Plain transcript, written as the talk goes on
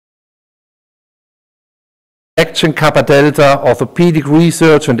Action Kappa Delta Orthopedic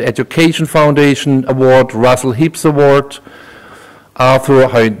Research and Education Foundation Award, Russell Hibbs Award, Arthur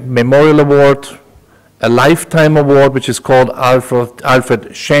Hein Memorial Award, a Lifetime Award which is called Alfred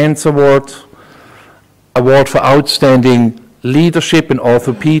Shantz Award, Award for Outstanding Leadership in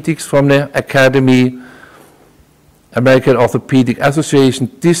Orthopedics from the Academy, American Orthopedic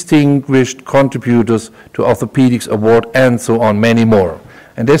Association Distinguished Contributors to Orthopedics Award, and so on, many more.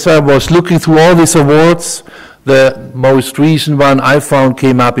 And as I was looking through all these awards, the most recent one I found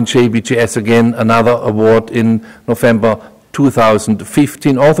came up in JBJS again, another award in November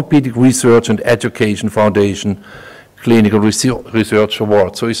 2015, Orthopedic Research and Education Foundation Clinical Research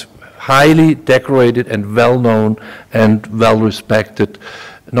Award. So it's highly decorated and well-known and well-respected,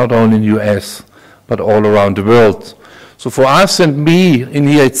 not only in the US, but all around the world. So for us and me in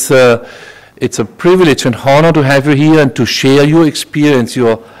here, it's a privilege and honor to have you here and to share your experience,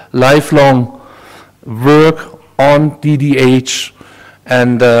 your lifelong work on DDH,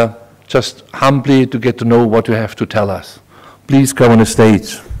 and just humbly to get to know what you have to tell us. Please come on the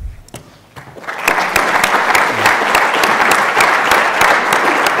stage.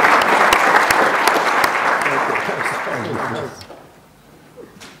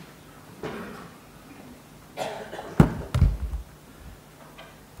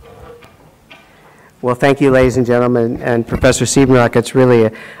 Well, thank you, ladies and gentlemen, and Professor Siebenrock. It's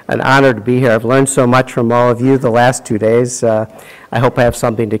really an honor to be here. I've learned so much from all of you the last 2 days. I hope I have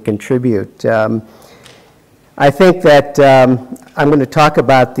something to contribute. I think that I'm going to talk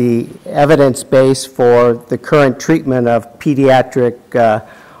about the evidence base for the current treatment of pediatric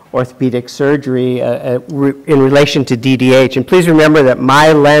orthopedic surgery in relation to DDH. And please remember that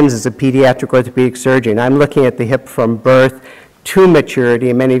my lens is a pediatric orthopedic surgeon. I'm looking at the hip from birth to maturity,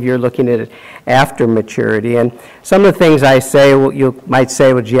 and many of you are looking at it after maturity. And some of the things I say, you might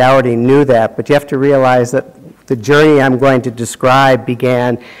say, well, gee, I already knew that, but you have to realize that the journey I'm going to describe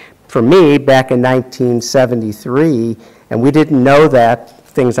began, for me, back in 1973, and we didn't know that,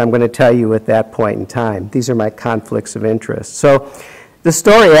 things I'm going to tell you at that point in time. These are my conflicts of interest. So the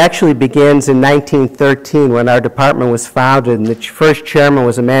story actually begins in 1913 when our department was founded, and the first chairman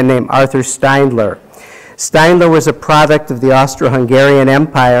was a man named Arthur Steindler. Steindler was a product of the Austro-Hungarian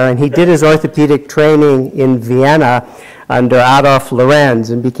Empire, and he did his orthopedic training in Vienna under Adolf Lorenz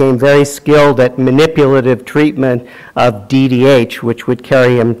and became very skilled at manipulative treatment of DDH, which would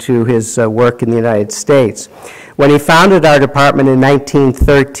carry him to his work in the United States. When he founded our department in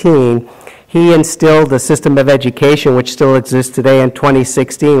 1913, he instilled a system of education which still exists today in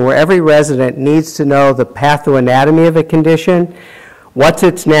 2016, where every resident needs to know the pathoanatomy of a condition, what's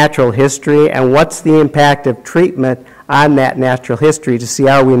its natural history, and what's the impact of treatment on that natural history to see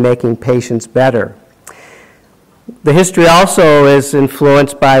are we making patients better. The history also is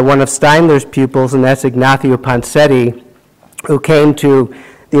influenced by one of Steindler's pupils, and that's Ignacio Ponseti, who came to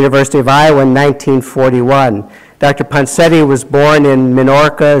the University of Iowa in 1941. Dr. Ponseti was born in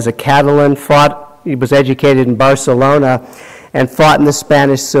Minorca as a Catalan, he was educated in Barcelona, and fought in the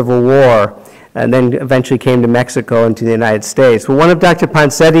Spanish Civil War, and then eventually came to Mexico and to the United States. Well, one of Dr.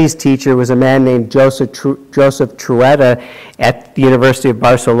 Ponseti's teachers was a man named Joseph Trueta at the University of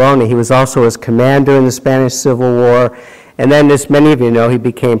Barcelona. He was also his commander in the Spanish Civil War, and then, as many of you know, he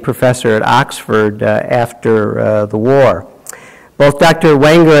became professor at Oxford after the war. Both Dr.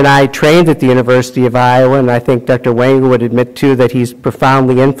 Wenger and I trained at the University of Iowa, and I think Dr. Wenger would admit, too, that he's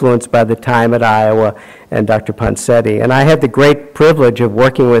profoundly influenced by the time at Iowa and Dr. Ponseti. And I had the great privilege of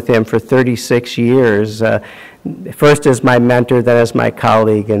working with him for 36 years, first as my mentor, then as my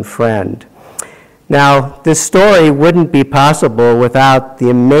colleague and friend. Now, this story wouldn't be possible without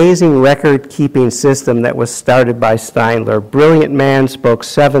the amazing record-keeping system that was started by Steindler. A brilliant man, spoke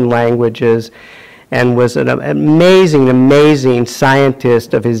 7 languages, and was an amazing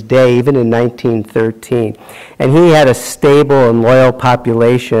scientist of his day, even in 1913. And he had a stable and loyal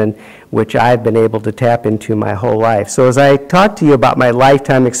population, which I've been able to tap into my whole life. So as I talk to you about my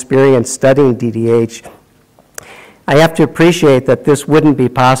lifetime experience studying DDH, I have to appreciate that this wouldn't be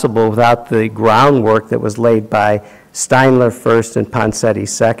possible without the groundwork that was laid by Steindler first and Ponseti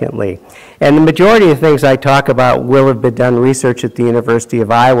secondly. And the majority of things I talk about will have been done research at the University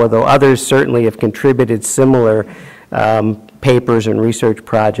of Iowa, though others certainly have contributed similar papers and research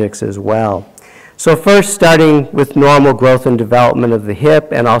projects as well. So first, starting with normal growth and development of the hip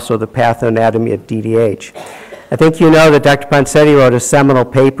and also the pathoanatomy of DDH. I think you know that Dr. Ponseti wrote a seminal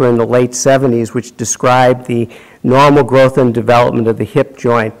paper in the late 70s which described the normal growth and development of the hip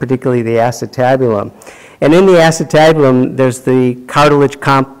joint, particularly the acetabulum. And in the acetabulum, there's the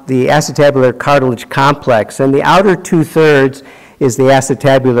acetabular cartilage complex, and the outer 2/3 is the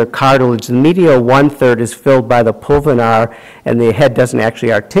acetabular cartilage. The medial one-third is filled by the pulvinar, and the head doesn't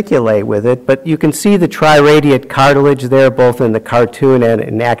actually articulate with it, but you can see the triradiate cartilage there, both in the cartoon and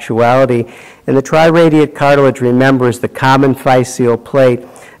in actuality. And the triradiate cartilage, remember, is the common physeal plate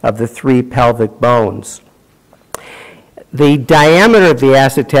of the three pelvic bones. The diameter of the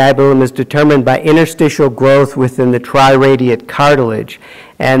acetabulum is determined by interstitial growth within the triradiate cartilage.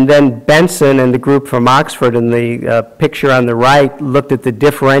 And then Benson and the group from Oxford in the picture on the right looked at the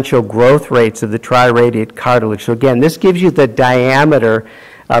differential growth rates of the triradiate cartilage. So again, this gives you the diameter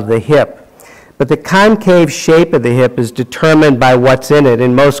of the hip. But the concave shape of the hip is determined by what's in it,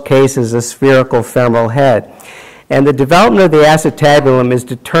 in most cases a spherical femoral head. And the development of the acetabulum is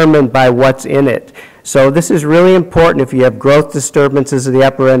determined by what's in it. So this is really important if you have growth disturbances of the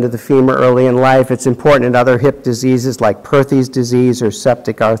upper end of the femur early in life. It's important in other hip diseases like Perthes disease or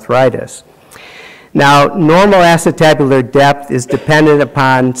septic arthritis. Now, normal acetabular depth is dependent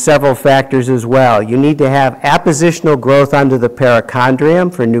upon several factors as well. You need to have appositional growth under the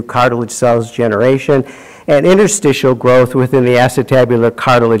perichondrium for new cartilage cells generation, and interstitial growth within the acetabular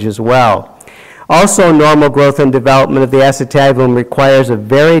cartilage as well. Also, normal growth and development of the acetabulum requires a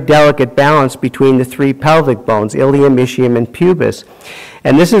very delicate balance between the three pelvic bones, ilium, ischium, and pubis.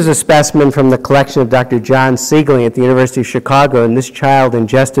 And this is a specimen from the collection of Dr. John Siegling at the University of Chicago, and this child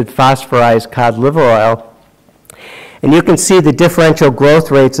ingested phosphorized cod liver oil. And you can see the differential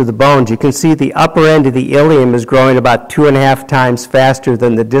growth rates of the bones. You can see the upper end of the ilium is growing about 2.5 times faster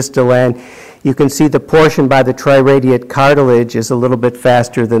than the distal end. You can see the portion by the triradiate cartilage is a little bit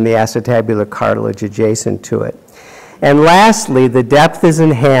faster than the acetabular cartilage adjacent to it. And lastly, the depth is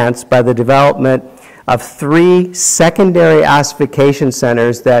enhanced by the development of 3 secondary ossification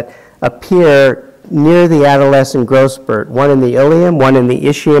centers that appear near the adolescent growth spurt, one in the ilium, one in the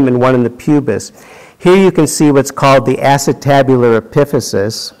ischium, and one in the pubis. Here you can see what's called the acetabular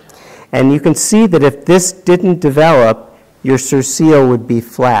epiphysis, and you can see that if this didn't develop, your surceal would be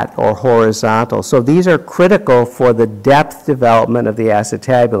flat or horizontal. So these are critical for the depth development of the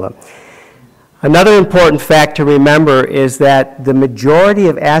acetabulum. Another important fact to remember is that the majority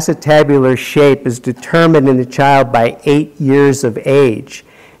of acetabular shape is determined in the child by 8 years of age.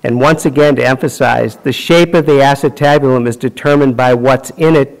 And once again, to emphasize, the shape of the acetabulum is determined by what's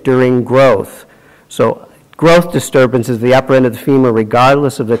in it during growth. So growth disturbances of the upper end of the femur,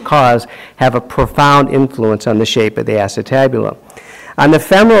 regardless of the cause, have a profound influence on the shape of the acetabulum. On the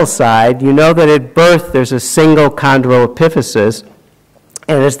femoral side, you know that at birth there's a single chondroepiphysis,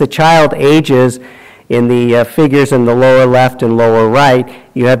 and as the child ages, in the figures in the lower left and lower right,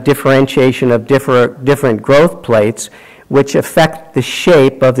 you have differentiation of different growth plates, which affect the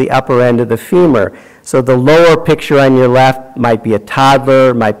shape of the upper end of the femur. So the lower picture on your left might be a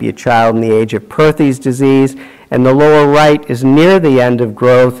toddler, might be a child in the age of Perthes disease, and the lower right is near the end of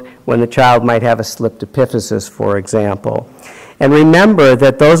growth when the child might have a slipped epiphysis, for example. And remember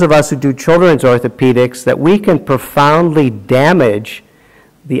that those of us who do children's orthopedics, that we can profoundly damage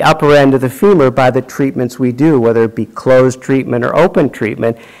the upper end of the femur by the treatments we do, whether it be closed treatment or open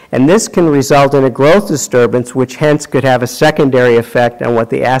treatment. And this can result in a growth disturbance, which hence could have a secondary effect on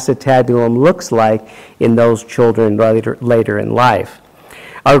what the acetabulum looks like in those children later in life.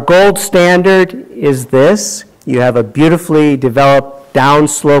 Our gold standard is this. You have a beautifully developed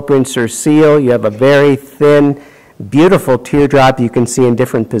downsloping surceal. You have a very thin, beautiful teardrop you can see in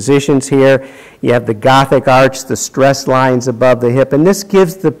different positions here. You have the Gothic arch, the stress lines above the hip, and this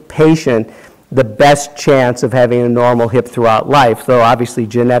gives the patient the best chance of having a normal hip throughout life, though obviously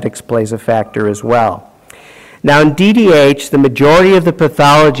genetics plays a factor as well. Now in DDH, the majority of the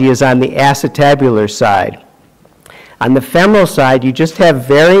pathology is on the acetabular side. On the femoral side, you just have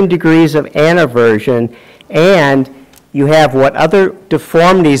varying degrees of anaversion, and you have what other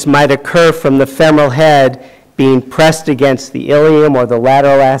deformities might occur from the femoral head being pressed against the ilium or the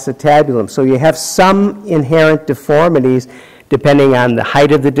lateral acetabulum. So you have some inherent deformities depending on the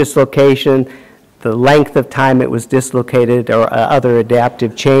height of the dislocation, the length of time it was dislocated, or other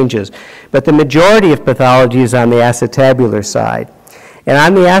adaptive changes. But the majority of pathology is on the acetabular side. And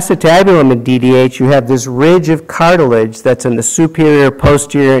on the acetabulum in DDH, you have this ridge of cartilage that's in the superior,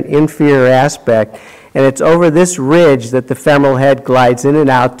 posterior, and inferior aspect, and it's over this ridge that the femoral head glides in and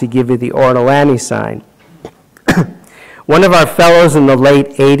out to give you the Ornolani sign. One of our fellows in the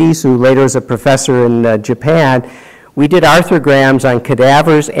late 80s, who later was a professor in Japan, we did arthrograms on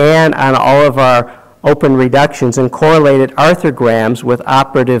cadavers and on all of our open reductions and correlated arthrograms with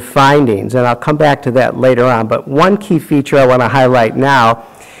operative findings. And I'll come back to that later on. But one key feature I want to highlight now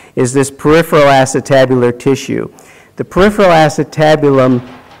is this peripheral acetabular tissue. The peripheral acetabulum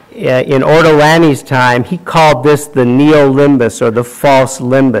in Ortolani's time, he called this the neolimbus, or the false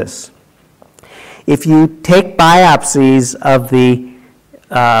limbus. If you take biopsies of the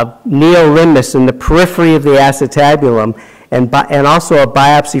neolimbus in the periphery of the acetabulum, and also a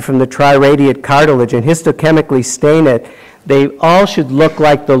biopsy from the triradiate cartilage, and histochemically stain it, they all should look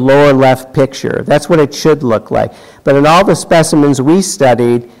like the lower left picture. That's what it should look like. But in all the specimens we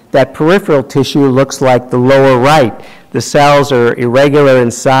studied, that peripheral tissue looks like the lower right. The cells are irregular in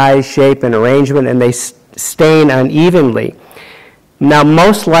size, shape, and arrangement, and they stain unevenly. Now,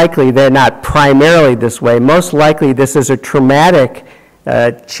 most likely, they're not primarily this way. Most likely, this is a traumatic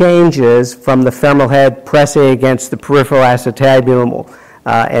changes from the femoral head pressing against the peripheral acetabulum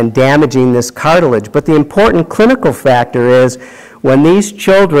and damaging this cartilage. But the important clinical factor is when these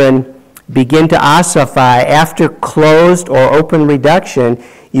children begin to ossify after closed or open reduction,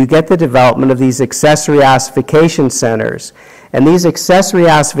 you get the development of these accessory ossification centers. And these accessory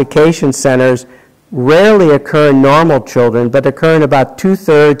ossification centers rarely occur in normal children, but occur in about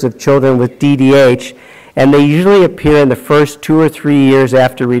 2/3 of children with DDH, and they usually appear in the first 2 or 3 years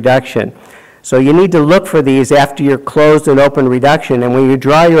after reduction. So you need to look for these after your closed and open reduction, and when you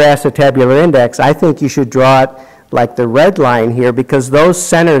draw your acetabular index, I think you should draw it like the red line here, because those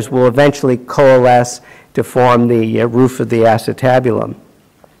centers will eventually coalesce to form the roof of the acetabulum.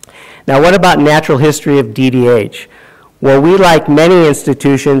 Now, what about natural history of DDH? Well, we, like many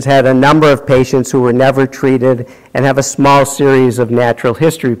institutions, had a number of patients who were never treated and have a small series of natural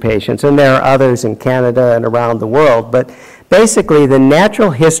history patients, and there are others in Canada and around the world. But basically, the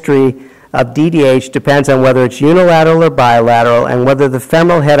natural history of DDH depends on whether it's unilateral or bilateral and whether the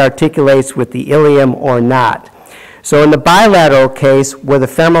femoral head articulates with the ilium or not. So in the bilateral case, where the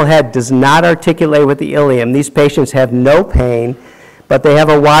femoral head does not articulate with the ilium, these patients have no pain, but they have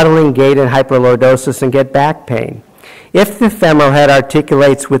a waddling gait and hyperlordosis and get back pain. If the femoral head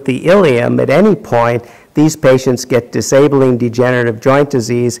articulates with the ilium at any point, these patients get disabling degenerative joint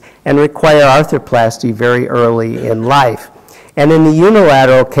disease and require arthroplasty very early in life. And in the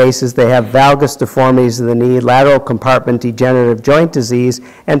unilateral cases, they have valgus deformities of the knee, lateral compartment degenerative joint disease,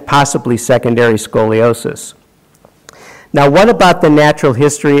 and possibly secondary scoliosis. Now, what about the natural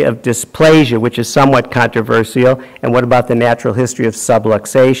history of dysplasia, which is somewhat controversial, and what about the natural history of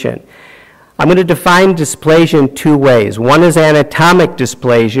subluxation? I'm going to define dysplasia in 2 ways. One is anatomic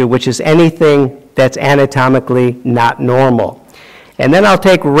dysplasia, which is anything that's anatomically not normal. And then I'll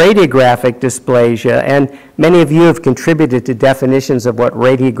take radiographic dysplasia, and many of you have contributed to definitions of what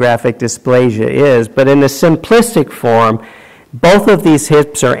radiographic dysplasia is, but in a simplistic form, both of these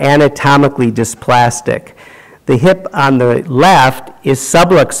hips are anatomically dysplastic. The hip on the left is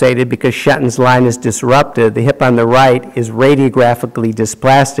subluxated because Shenton's line is disrupted. The hip on the right is radiographically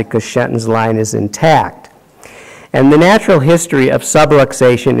dysplastic because Shenton's line is intact. And the natural history of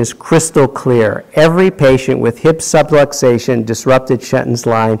subluxation is crystal clear. Every patient with hip subluxation, disrupted Shenton's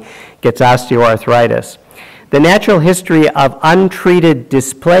line, gets osteoarthritis. The natural history of untreated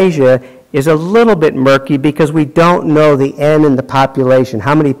dysplasia is a little bit murky because we don't know the N in the population,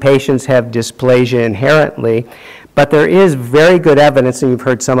 how many patients have dysplasia inherently, but there is very good evidence, and you've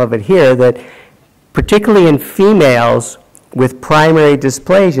heard some of it here, that particularly in females with primary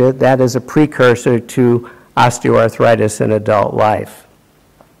dysplasia, that is a precursor to osteoarthritis in adult life.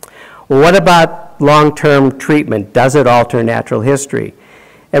 Well, what about long-term treatment? Does it alter natural history?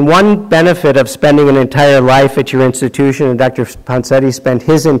 And one benefit of spending an entire life at your institution, and Dr. Ponsetti spent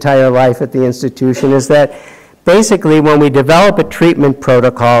his entire life at the institution, is that basically when we develop a treatment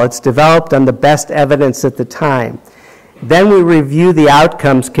protocol, it's developed on the best evidence at the time. Then we review the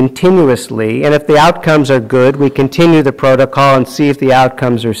outcomes continuously, and if the outcomes are good, we continue the protocol and see if the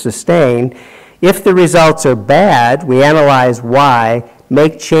outcomes are sustained. If the results are bad, we analyze why,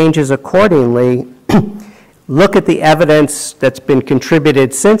 make changes accordingly, look at the evidence that's been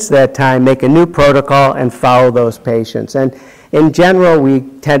contributed since that time, make a new protocol, and follow those patients. And in general, we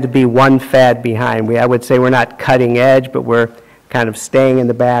tend to be one fad behind. I would say we're not cutting edge, but we're kind of staying in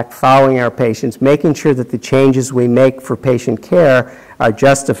the back, following our patients, making sure that the changes we make for patient care are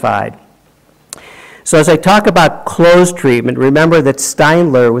justified. So as I talk about closed treatment, remember that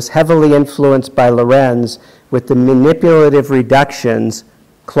Steinler was heavily influenced by Lorenz with the manipulative reductions,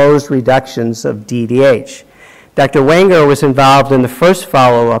 closed reductions of DDH. Dr. Wenger was involved in the first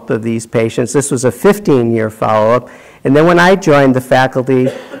follow-up of these patients. This was a 15-year follow-up. And then when I joined the faculty,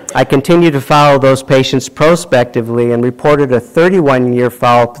 I continued to follow those patients prospectively and reported a 31-year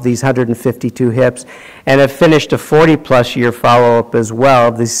follow-up of these 152 hips and have finished a 40-plus year follow-up as well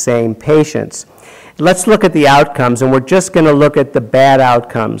of these same patients. Let's look at the outcomes, and we're just going to look at the bad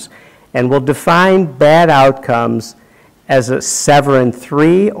outcomes. And we'll define bad outcomes as a Severin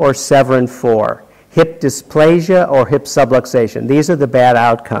 3 or Severin 4, hip dysplasia or hip subluxation. These are the bad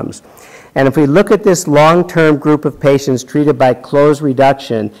outcomes. And if we look at this long-term group of patients treated by closed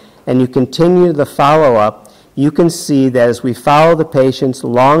reduction and you continue the follow-up, you can see that as we follow the patients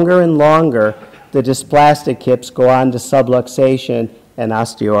longer and longer, the dysplastic hips go on to subluxation and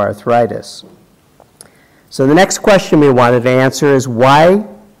osteoarthritis. So the next question we wanted to answer is why.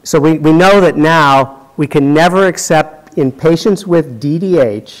 So we know that now we can never accept, in patients with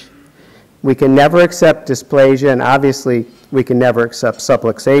DDH, we can never accept dysplasia, and obviously we can never accept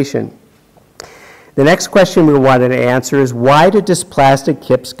subluxation. The next question we wanted to answer is why do dysplastic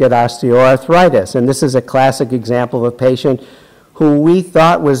hips get osteoarthritis? And this is a classic example of a patient who we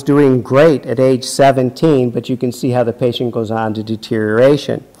thought was doing great at age 17, but you can see how the patient goes on to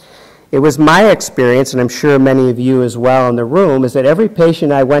deterioration. It was my experience, and I'm sure many of you as well in the room, is that every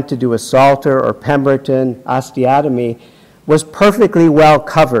patient I went to do a Salter or Pemberton osteotomy was perfectly well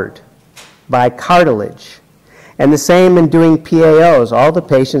covered by cartilage. And the same in doing PAOs. All the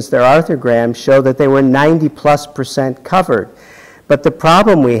patients, their arthrograms show that they were 90+% covered. But the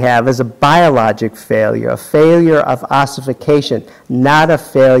problem we have is a biologic failure, a failure of ossification, not a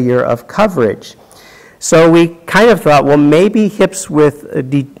failure of coverage. So we kind of thought, well, maybe hips with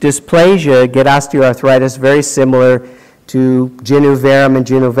dysplasia get osteoarthritis very similar to genu varum and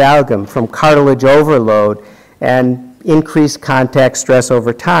genu valgum, from cartilage overload and increased contact stress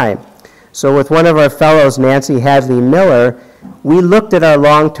over time. So with one of our fellows, Nancy Hadley Miller, we looked at our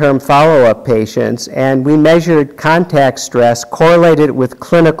long-term follow-up patients and we measured contact stress correlated with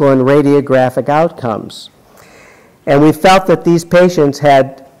clinical and radiographic outcomes. And we felt that these patients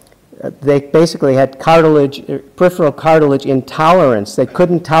they basically had cartilage, peripheral cartilage intolerance. They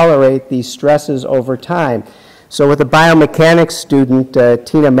couldn't tolerate these stresses over time. So with a biomechanics student,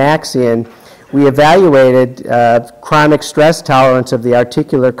 Tina Maxian, we evaluated chronic stress tolerance of the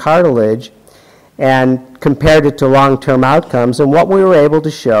articular cartilage and compared it to long-term outcomes. And what we were able to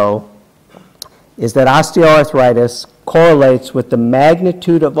show is that osteoarthritis correlates with the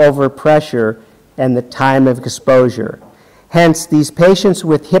magnitude of overpressure and the time of exposure. Hence, these patients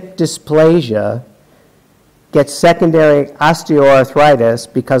with hip dysplasia get secondary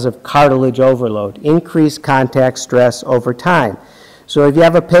osteoarthritis because of cartilage overload, increased contact stress over time. So if you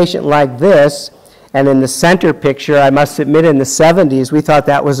have a patient like this, and in the center picture, I must admit in the 70s, we thought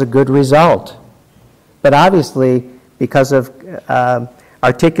that was a good result. But obviously, because of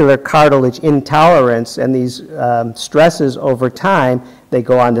articular cartilage intolerance and these stresses over time, they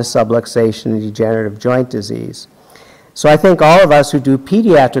go on to subluxation and degenerative joint disease. So I think all of us who do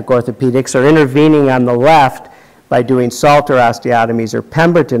pediatric orthopedics are intervening on the left by doing Salter osteotomies or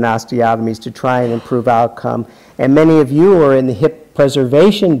Pemberton osteotomies to try and improve outcome. And many of you who are in the hip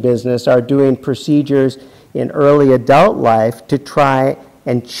preservation business are doing procedures in early adult life to try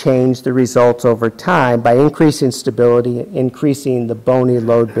and change the results over time by increasing stability and increasing the bony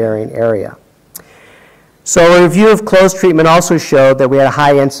load-bearing area. So a review of closed treatment also showed that we had a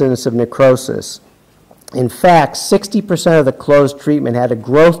high incidence of necrosis. In fact, 60% of the closed treatment had a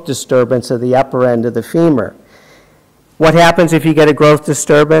growth disturbance of the upper end of the femur. What happens if you get a growth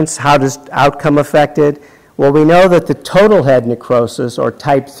disturbance? How does outcome affected? Well, we know that the total head necrosis or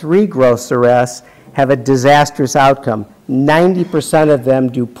type 3 growth arrests have a disastrous outcome. 90% of them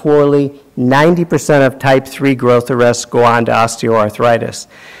do poorly. 90% of type 3 growth arrests go on to osteoarthritis.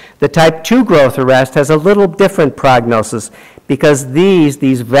 The type 2 growth arrest has a little different prognosis because these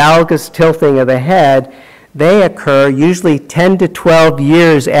valgus tilting of the head, they occur usually 10 to 12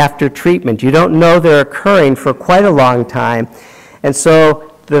 years after treatment. You don't know they're occurring for quite a long time. And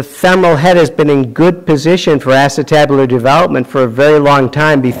so the femoral head has been in good position for acetabular development for a very long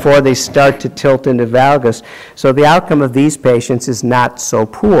time before they start to tilt into valgus. So the outcome of these patients is not so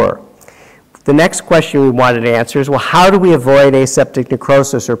poor. The next question we wanted to answer is, well, how do we avoid aseptic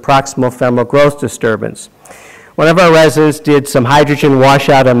necrosis or proximal femoral growth disturbance? One of our residents did some hydrogen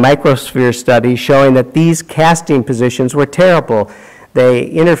washout and microsphere studies showing that these casting positions were terrible. They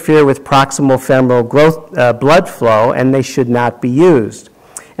interfere with proximal femoral growth, blood flow, and they should not be used.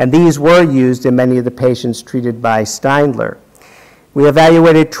 And these were used in many of the patients treated by Steindler. We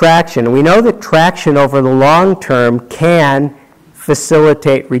evaluated traction, and we know that traction over the long term can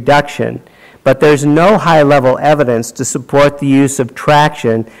facilitate reduction, but there's no high-level evidence to support the use of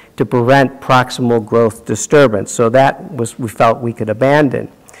traction to prevent proximal growth disturbance. So that we felt we could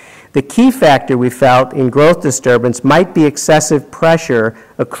abandon. The key factor we felt in growth disturbance might be excessive pressure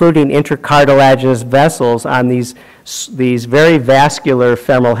occluding intercartilaginous vessels on these very vascular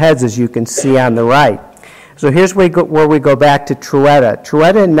femoral heads, as you can see on the right. So here's where we go back to Truetta.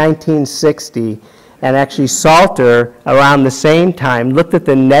 Truetta in 1960 and actually Salter around the same time looked at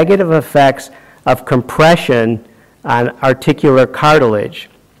the negative effects of compression on articular cartilage.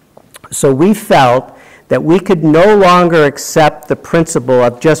 So we felt that we could no longer accept the principle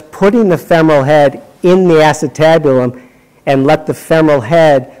of just putting the femoral head in the acetabulum and let the femoral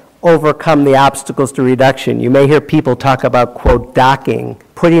head overcome the obstacles to reduction. You may hear people talk about, quote, docking,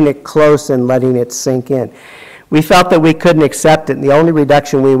 putting it close and letting it sink in. We felt that we couldn't accept it, and the only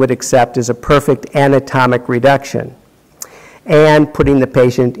reduction we would accept is a perfect anatomic reduction, and putting the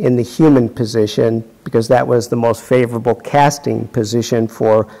patient in the human position, because that was the most favorable casting position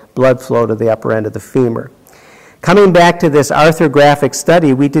for blood flow to the upper end of the femur. Coming back to this arthrographic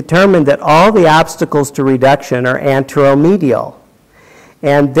study, we determined that all the obstacles to reduction are anteromedial.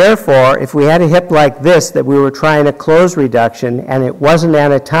 And therefore, if we had a hip like this that we were trying to close reduction and it wasn't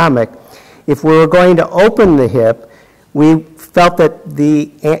anatomic, if we were going to open the hip, we felt that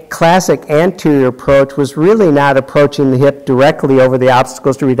the classic anterior approach was really not approaching the hip directly over the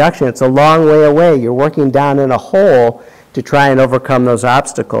obstacles to reduction. It's a long way away. You're working down in a hole to try and overcome those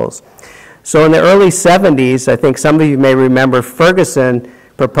obstacles. So in the early 70s, I think some of you may remember, Ferguson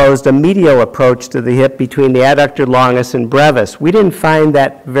proposed a medial approach to the hip between the adductor longus and brevis. We didn't find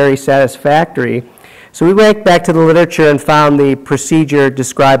that very satisfactory. So we went back to the literature and found the procedure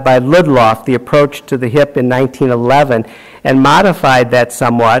described by Ludloff, the approach to the hip in 1911, and modified that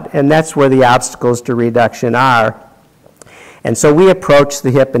somewhat, and that's where the obstacles to reduction are. And so we approached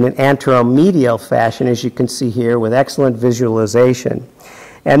the hip in an anteromedial fashion, as you can see here, with excellent visualization.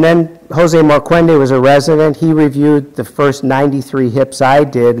 And then Jose Morquende was a resident. He reviewed the first 93 hips I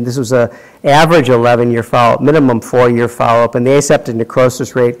did, and this was an average 11-year follow-up, minimum 4-year follow-up, and the aseptic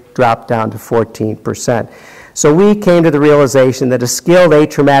necrosis rate dropped down to 14%. So we came to the realization that a skilled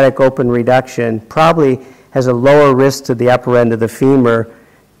atraumatic open reduction probably has a lower risk to the upper end of the femur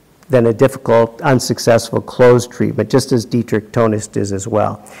than a difficult, unsuccessful closed treatment, just as Dietrich Tonis did as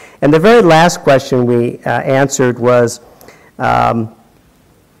well. And the very last question we answered was,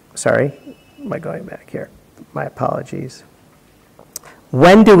 sorry, am I going back here? My apologies.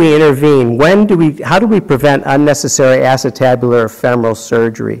 When do we intervene? How do we prevent unnecessary acetabular or femoral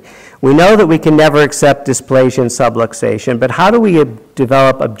surgery? We know that we can never accept dysplasia and subluxation, but how do we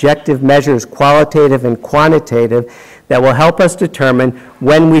develop objective measures, qualitative and quantitative, that will help us determine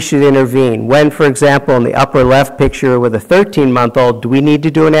when we should intervene? When, for example, in the upper left picture with a 13-month-old, do we need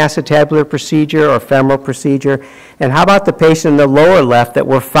to do an acetabular procedure or femoral procedure? And how about the patient in the lower left that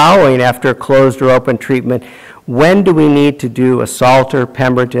we're following after a closed or open treatment? When do we need to do a Salter,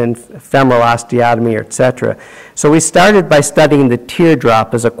 Pemberton, femoral osteotomy, et cetera? So we started by studying the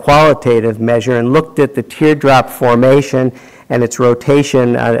teardrop as a qualitative measure and looked at the teardrop formation and its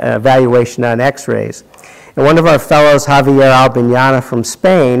rotation evaluation on x-rays. And one of our fellows, Javier Albiñana from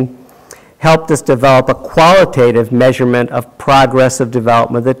Spain, helped us develop a qualitative measurement of progress of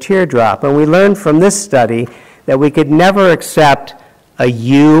development of the teardrop. And we learned from this study that we could never accept a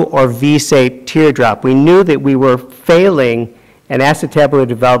U or V-shaped teardrop. We knew that we were failing and acetabular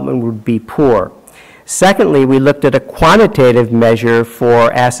development would be poor. Secondly, we looked at a quantitative measure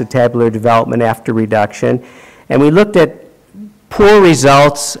for acetabular development after reduction, and we looked at poor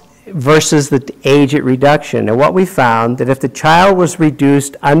results versus the age at reduction. And what we found, that if the child was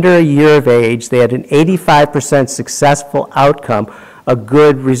reduced under a year of age, they had an 85% successful outcome, a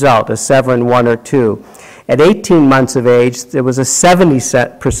good result, a Severin 1 or 2. At 18 months of age, there was a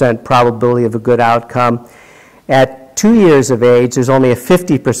 70% probability of a good outcome. At 2 years of age, there's only a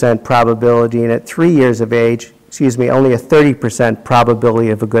 50% probability, and at 3 years of age, only a 30%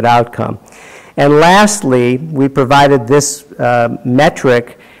 probability of a good outcome. And lastly, we provided this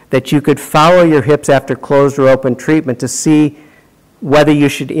metric that you could follow your hips after closed or open treatment to see whether you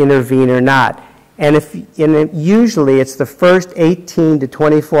should intervene or not. And usually it's the first 18 to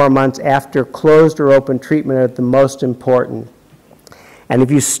 24 months after closed or open treatment are the most important. And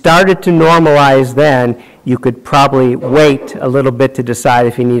if you started to normalize then, you could probably wait a little bit to decide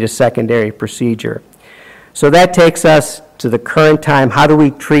if you need a secondary procedure. So that takes us to the current time. How do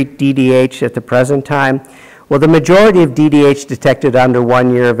we treat DDH at the present time? Well, the majority of DDH detected under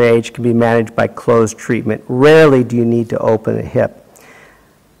 1 year of age can be managed by closed treatment. Rarely do you need to open a hip.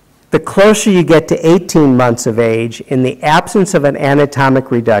 The closer you get to 18 months of age, in the absence of an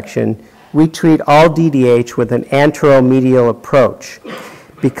anatomic reduction, we treat all DDH with an anteromedial approach.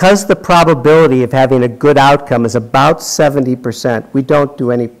 Because the probability of having a good outcome is about 70%, we don't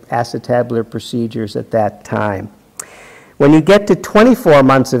do any acetabular procedures at that time. When you get to 24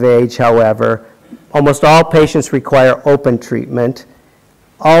 months of age, however, almost all patients require open treatment.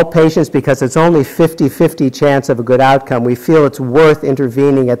 all patients, because it's only 50-50 chance of a good outcome, we feel it's worth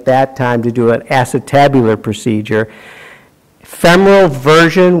intervening at that time to do an acetabular procedure. Femoral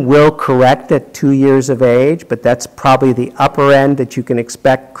version will correct at 2 years of age, but that's probably the upper end that you can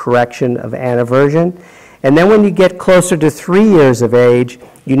expect correction of anaversion. And then when you get closer to 3 years of age,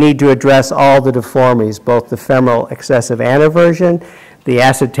 you need to address all the deformities, both the femoral excessive anaversion, the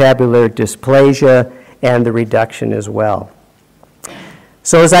acetabular dysplasia, and the reduction as well.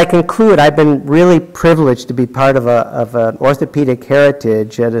 So as I conclude, I've been really privileged to be part of an orthopedic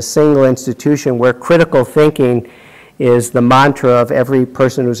heritage at a single institution where critical thinking is the mantra of every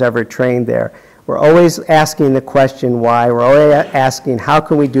person who's ever trained there. We're always asking the question why. We're always asking how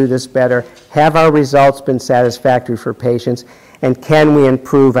can we do this better? Have our results been satisfactory for patients? And can we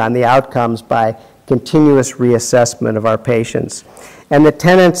improve on the outcomes by continuous reassessment of our patients? And the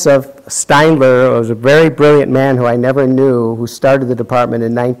tenets of Steinler, who was a very brilliant man who I never knew, who started the department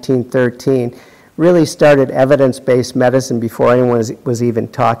in 1913, really started evidence-based medicine before anyone was even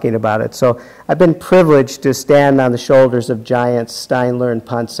talking about it. So I've been privileged to stand on the shoulders of giants Steinler and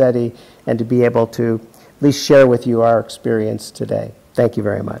Ponseti and to be able to at least share with you our experience today. Thank you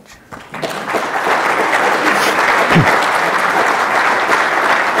very much.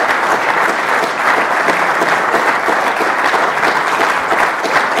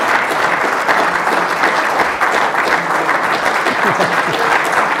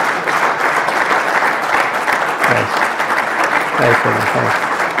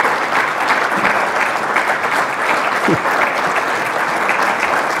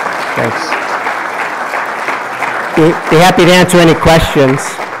 Thanks. Be happy to answer any questions.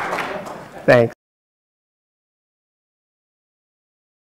 Thanks.